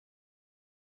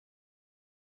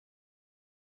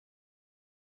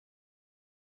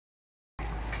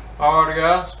Alrighty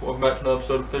guys, welcome back to another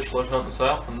episode of Fish Left Hunting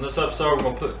South. In this episode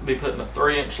we're going to be putting a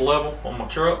 3-inch level on my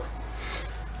truck.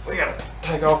 We gotta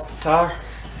take off the tire,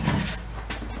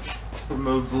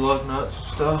 remove the lug nuts and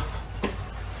stuff.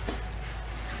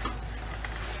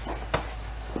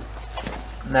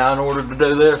 Now in order to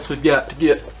do this we've got to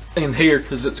get in here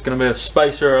because it's going to be a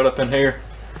spacer right up in here.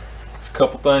 There's a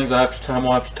couple things I'm going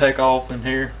to have to take off in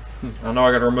here. I know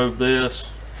I got to remove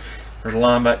this. There's a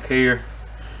line back here.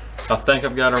 I think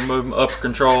I've got to remove my upper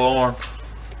control arm,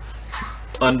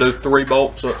 undo 3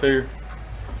 bolts up here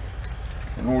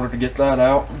in order to get that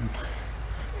out.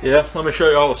 Yeah, let me show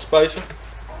you all the spacer.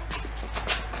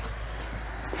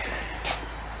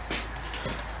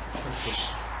 This is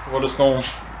what it's going to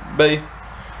be.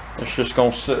 It's just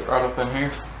going to sit right up in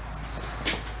here.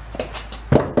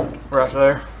 Right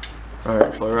there.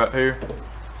 Actually right here.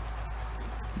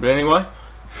 But anyway,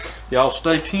 y'all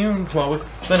stay tuned while we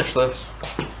finish this.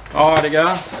 Alrighty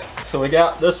guys, so we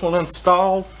got this one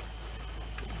installed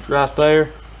right there.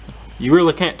 You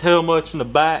really can't tell much in the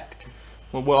back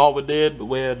with all we did, but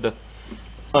we had to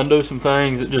undo some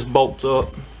things. It just bolts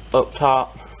up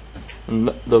top, and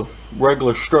the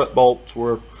regular strut bolts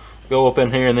go up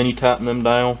in here and then you tighten them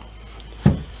down.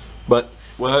 But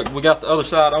we got the other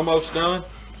side almost done.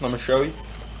 Let me show you.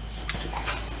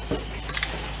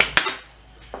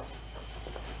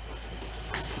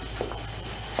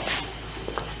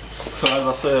 So as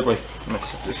I said, let me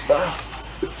set this down.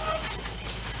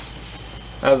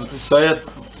 As I said,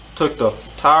 took the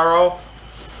tire off.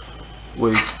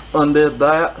 We undid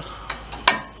that. Let's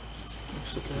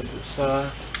look at this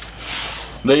side.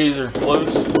 These are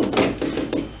loose.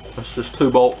 That's just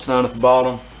 2 bolts down at the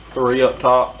bottom, 3 up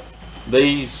top.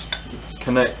 These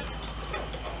connect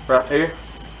right here.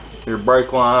 Your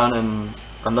brake line and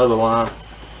another line.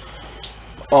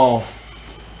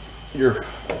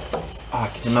 I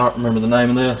cannot remember the name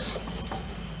of this,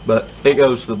 but it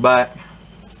goes to the back.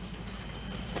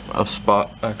 A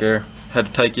spot back there. Had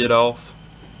to take it off.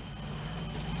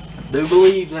 I do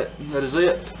believe that is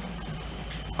it.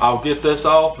 I'll get this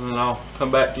off and then I'll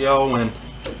come back to y'all when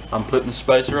I'm putting the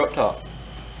spacer up top.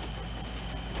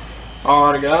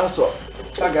 Alrighty guys, so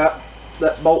I got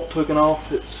that bolt taken off.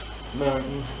 It's right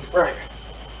here.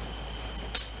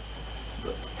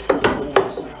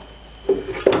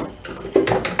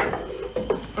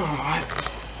 Alright.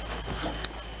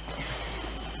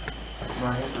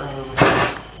 Right over here.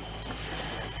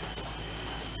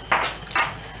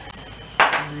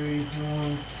 3,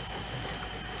 1,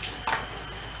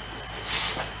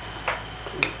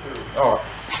 2, 3. Alright.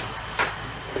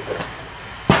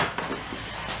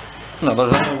 Now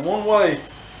there's only one way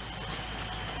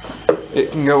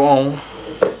it can go on.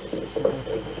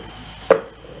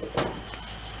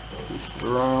 Just the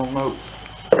round note.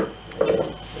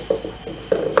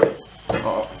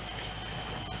 Oh.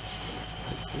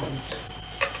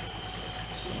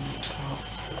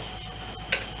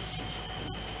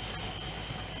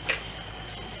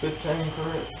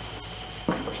 Correct.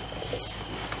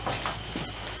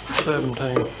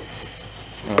 17.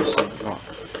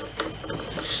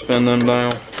 Spin them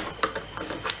down.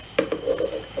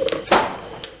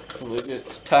 When it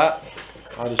gets tight,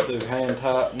 I just do hand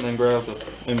tight and then grab the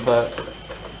impact.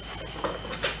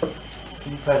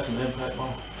 Can you pass an impact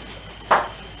on?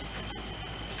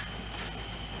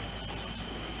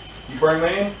 You bring me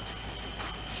in?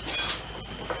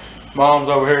 Mom's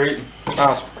over here eating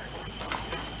ice cream.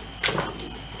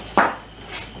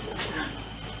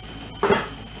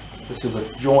 This is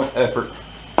a joint effort.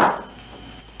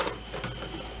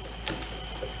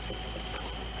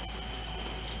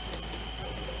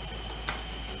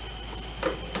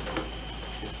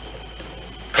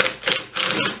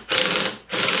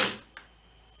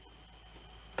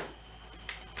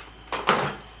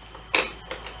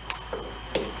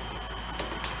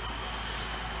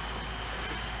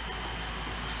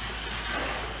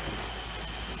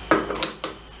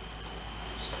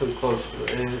 It's too close to the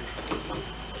edge.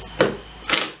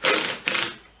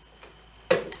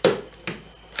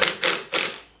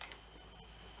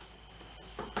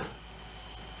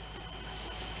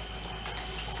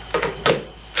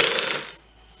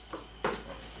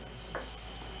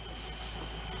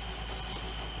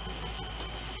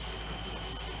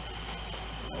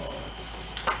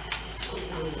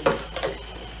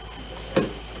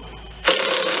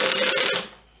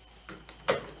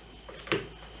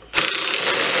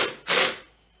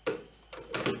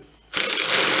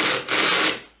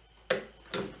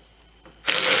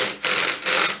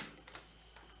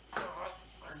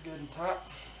 top.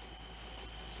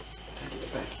 Take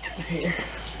it back in here.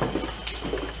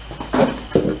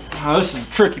 Now this is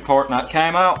the tricky part. Now it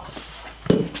came out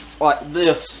like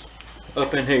this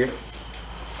up in here.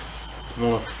 I'm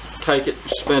gonna take it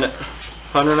and spin it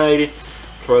 180 to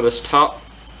where this top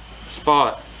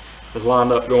spot is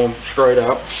lined up going straight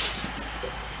out.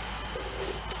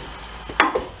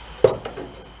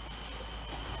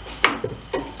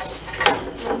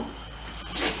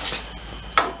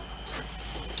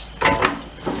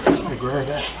 Somebody grab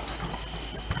that.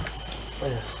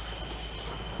 Yeah.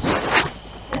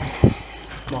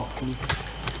 Come on, can you?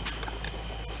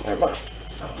 There, look.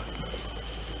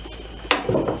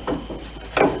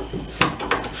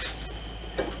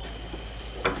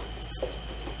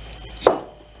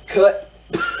 Cut.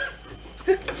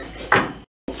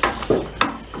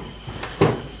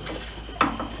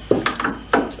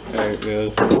 There it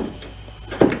goes.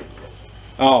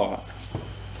 All right.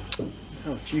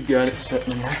 Oh, you got it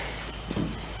sitting in there.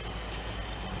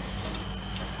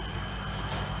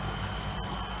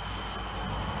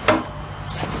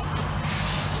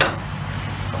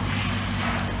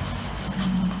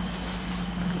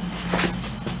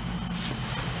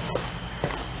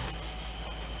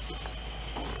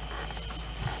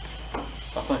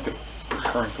 I think it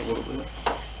shrank a little bit.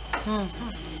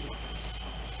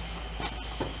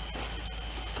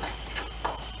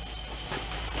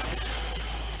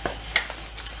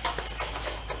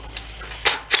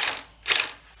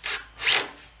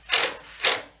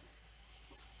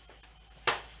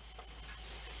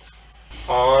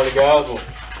 Alrighty guys, well,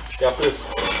 got this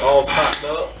all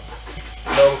tightened up.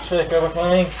 Double check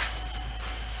everything.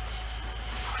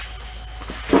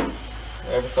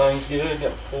 Everything's good.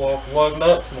 Got to pull off the lug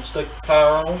nuts and we'll stick the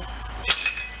tire on.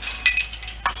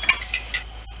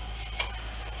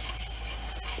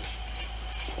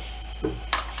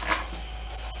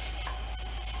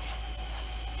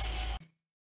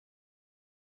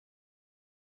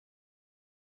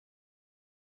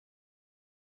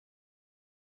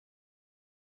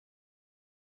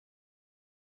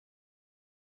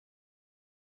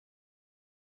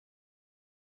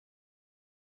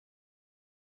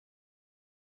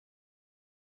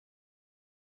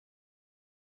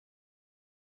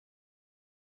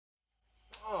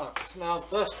 Alright, so now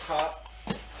this tight,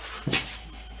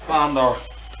 find our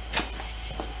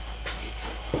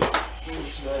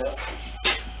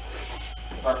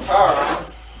tire iron.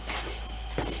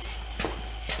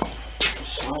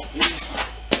 Just slap these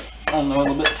on there a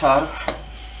little bit tighter.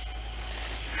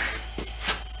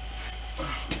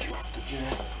 Drop the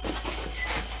jack.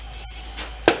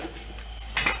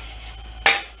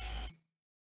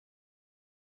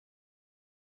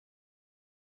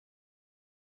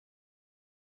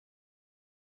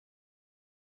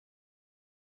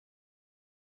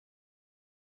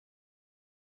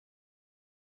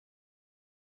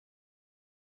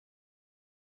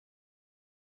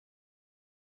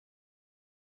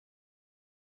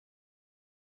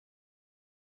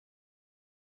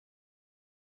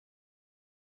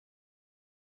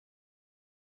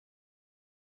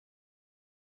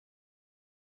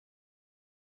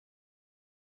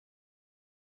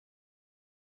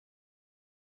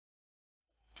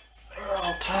 They're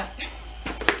all tight.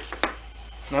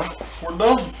 Now we're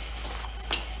done.